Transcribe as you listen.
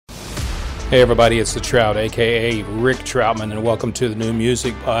Hey everybody, it's the Trout, aka Rick Troutman, and welcome to the New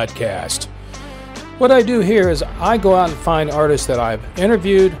Music Podcast. What I do here is I go out and find artists that I've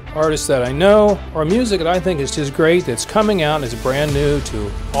interviewed, artists that I know, or music that I think is just great that's coming out and is brand new to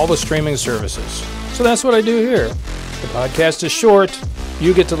all the streaming services. So that's what I do here. The podcast is short,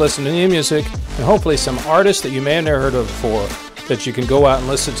 you get to listen to new music, and hopefully some artists that you may have never heard of before that you can go out and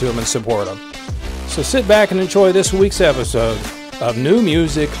listen to them and support them. So sit back and enjoy this week's episode of New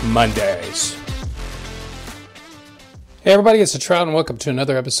Music Mondays. Hey everybody, it's the Trout and welcome to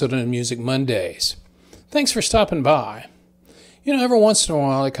another episode of New Music Mondays. Thanks for stopping by. You know, every once in a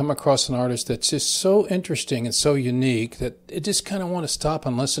while I come across an artist that's just so interesting and so unique that I just kind of want to stop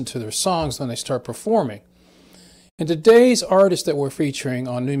and listen to their songs when they start performing. And today's artist that we're featuring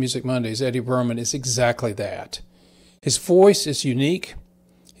on New Music Mondays, Eddie Berman, is exactly that. His voice is unique.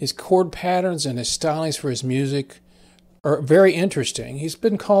 His chord patterns and his stylings for his music are very interesting. He's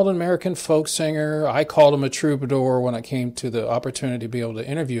been called an American folk singer. I called him a troubadour when I came to the opportunity to be able to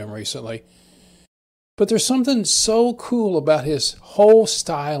interview him recently. But there's something so cool about his whole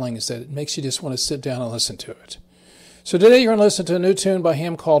stylings that it makes you just want to sit down and listen to it. So today you're going to listen to a new tune by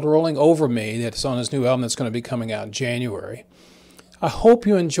him called Rolling Over Me that's on his new album that's going to be coming out in January. I hope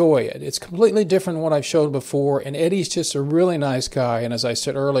you enjoy it. It's completely different than what I've showed before, and Eddie's just a really nice guy, and as I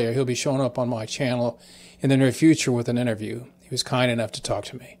said earlier, he'll be showing up on my channel in the near future with an interview. He was kind enough to talk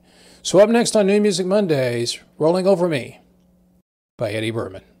to me. So up next on New Music Mondays, Rolling Over Me by Eddie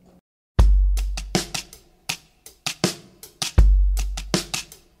Berman.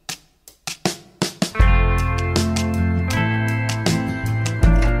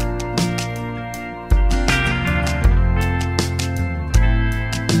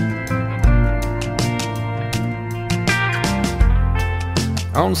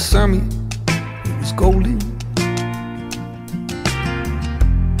 On the summit, it was golden,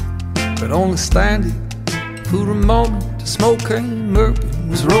 but only standing for a moment. The smoke came up and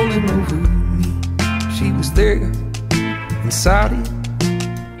was rolling over me. She was there, inside it.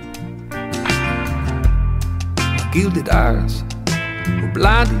 My gilded eyes were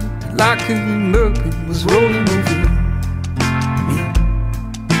blinded. The light came up and was rolling over me.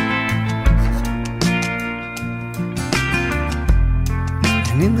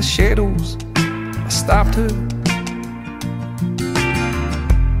 In the shadows, I stopped her.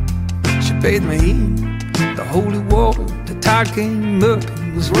 She bathed me in the holy water. The tide came up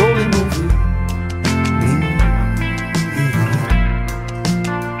and was rolling over me.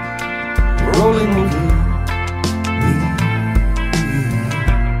 Rolling over me.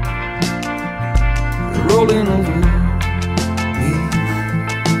 Rolling over me.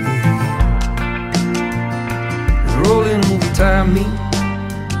 Rolling over time me.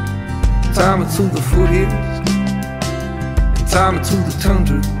 Time it to the foothills, and time it to the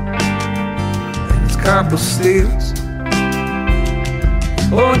tundra, and its cobblestairs.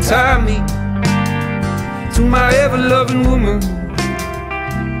 Oh, and tie me to my ever-loving woman,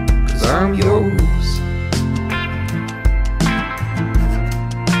 'cause I'm yours.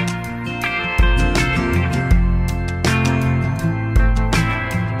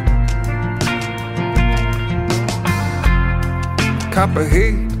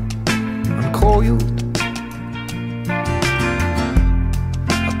 Copperhead coiled.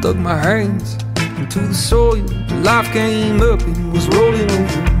 I dug my hands into the soil. The life came up and was rolling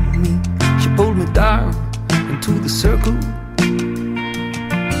over me. She pulled me down into the circle.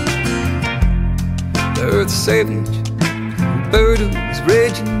 The earth's savage, the bird was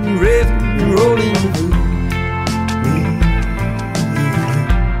raging and raving and rolling over me.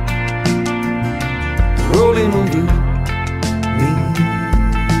 Rolling over me.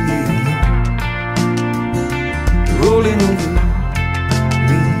 Rolling over me.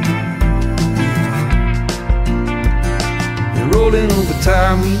 You're rolling over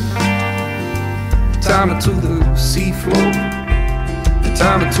time it to the seafloor,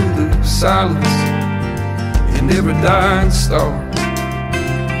 time it to the silence and every dying star.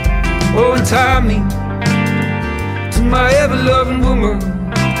 Oh, and tie me to my ever-loving woman,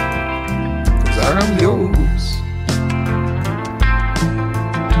 'cause I'm yours.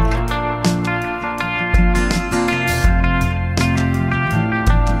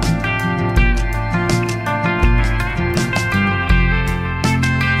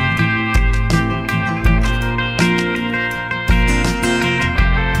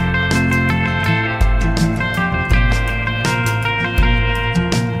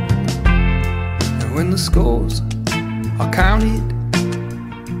 When the scores are counted,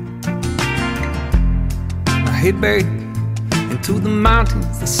 I head back into the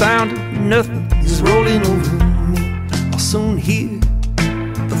mountains. The sound of nothing is rolling over me. I'll soon hear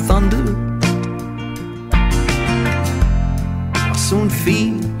the thunder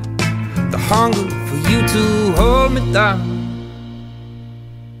hunger for you to hold me down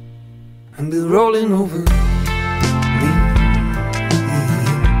and be rolling over me,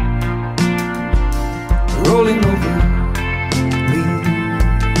 rolling over me,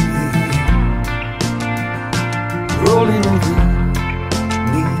 rolling over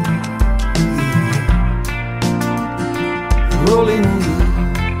me, rolling over me,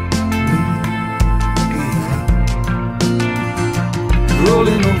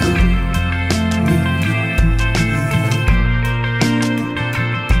 rolling over me, rolling over me,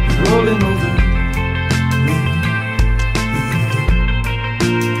 rolling over.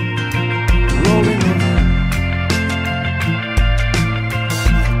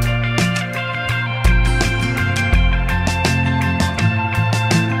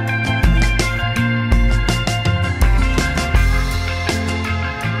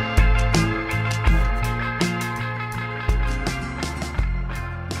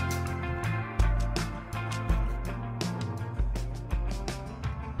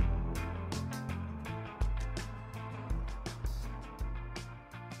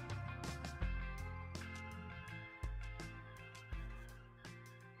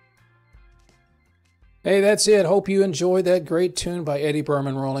 Hey, that's it. Hope you enjoyed that great tune by Eddie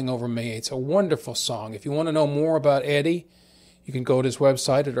Berman, Rolling Over Me. It's a wonderful song. If you want to know more about Eddie, you can go to his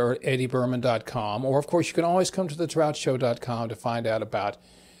website at eddieberman.com. Or, of course, you can always come to thetroutshow.com to find out about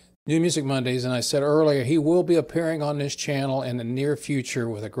New Music Mondays. And I said earlier, he will be appearing on this channel in the near future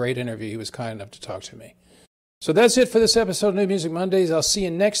with a great interview. He was kind enough to talk to me. So that's it for this episode of New Music Mondays. I'll see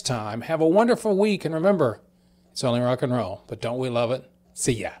you next time. Have a wonderful week. And remember, it's only rock and roll, but don't we love it?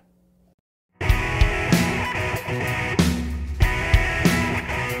 See ya.